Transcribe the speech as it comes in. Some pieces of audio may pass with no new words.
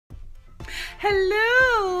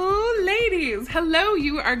Hello, ladies. Hello,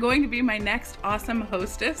 you are going to be my next awesome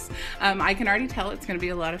hostess. I can already tell it's going to be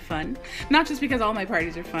a lot of fun. Not just because all my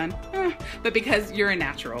parties are fun, but because you're a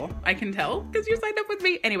natural. I can tell because you signed up with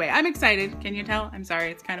me. Anyway, I'm excited. Can you tell? I'm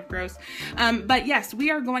sorry, it's kind of gross. But yes,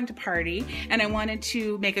 we are going to party, and I wanted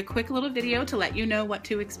to make a quick little video to let you know what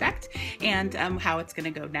to expect and how it's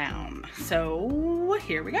going to go down. So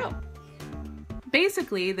here we go.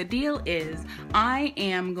 Basically, the deal is I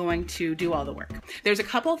am going to do all the work. There's a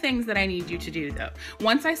couple things that I need you to do though.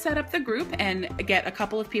 Once I set up the group and get a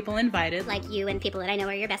couple of people invited, like you and people that I know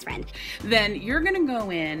are your best friend, then you're gonna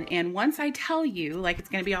go in, and once I tell you, like, it's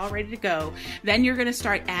gonna be all ready to go, then you're gonna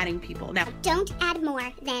start adding people. Now, don't add more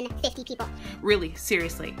than 50 people. Really,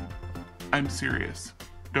 seriously. I'm serious.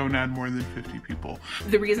 Don't add more than 50 people.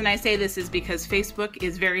 The reason I say this is because Facebook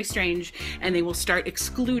is very strange, and they will start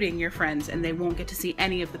excluding your friends and they won't get to see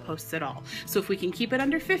any of the posts at all. So if we can keep it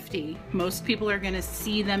under 50, most people are going to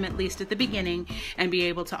see them at least at the beginning and be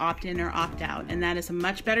able to opt in or opt out. And that is a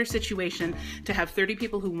much better situation to have 30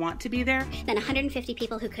 people who want to be there than 150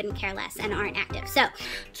 people who couldn't care less and aren't active. So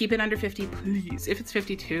keep it under 50, please. If it's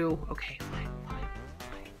 52, okay, fine.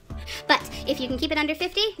 But if you can keep it under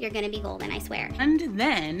 50, you're gonna be golden, I swear. And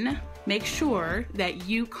then make sure that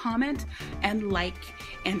you comment and like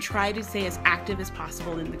and try to stay as active as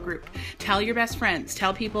possible in the group. Tell your best friends,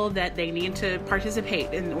 tell people that they need to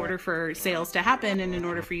participate in order for sales to happen and in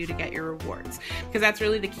order for you to get your rewards. Because that's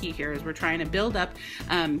really the key here, is we're trying to build up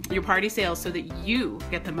your party sales so that you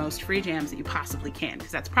get the most free jams that you possibly can,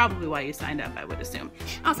 because that's probably why you signed up, I would assume.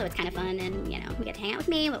 Also, it's kind of fun, and you know, you get to hang out with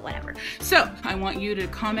me, but whatever. So I want you to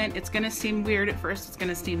comment. It's gonna seem weird at first, it's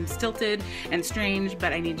gonna seem stilted and strange,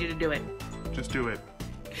 but I need you to do it. Just do it.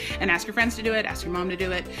 And ask your friends to do it, ask your mom to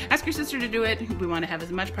do it, ask your sister to do it. We want to have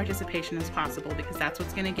as much participation as possible, because that's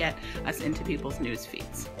what's going to get us into people's news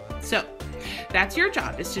feeds. So that's your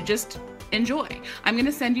job, is to just enjoy. I'm going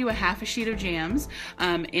to send you a half a sheet of jams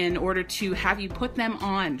in order to have you put them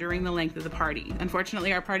on during the length of the party.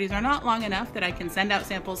 Unfortunately, our parties are not long enough that I can send out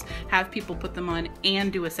samples, have people put them on,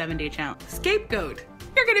 and do a 7-day challenge. Scapegoat.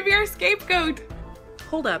 You're going to be our scapegoat.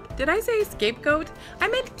 Hold up. Did I say scapegoat? I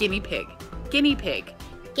meant guinea pig. Guinea pig.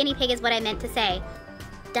 Guinea pig is what I meant to say.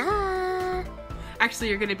 Duh. Actually,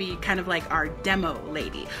 you're gonna be kind of like our demo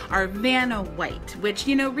lady, our Vanna White, which,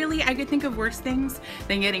 you know, really, I could think of worse things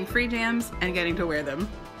than getting free jams and getting to wear them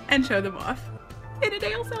and show them off in a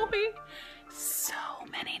nail selfie. So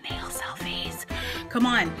many nail selfies. Come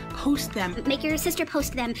on, post them. Make your sister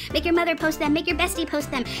post them. Make your mother post them. Make your bestie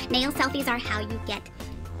post them. Nail selfies are how you get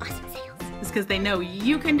awesome sales. It's because they know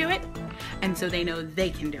you can do it, and so they know they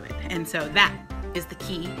can do it. And so that is the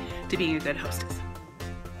key to being a good hostess.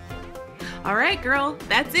 All right, girl,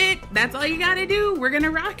 that's it. That's all you gotta do. We're gonna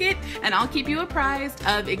rock it, and I'll keep you apprised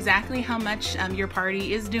of exactly how much your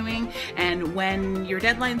party is doing and when your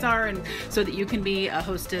deadlines are, and so that you can be a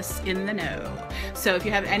hostess in the know. So if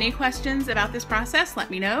you have any questions about this process, let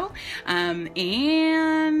me know.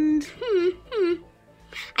 And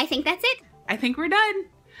I think that's it. I think we're done.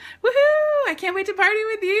 Woohoo! I can't wait to party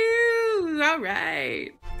with you. All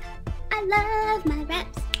right. I love my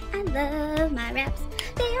raps. I love my raps.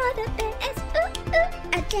 They are the best. Ooh, ooh.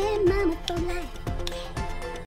 I jam mama for life.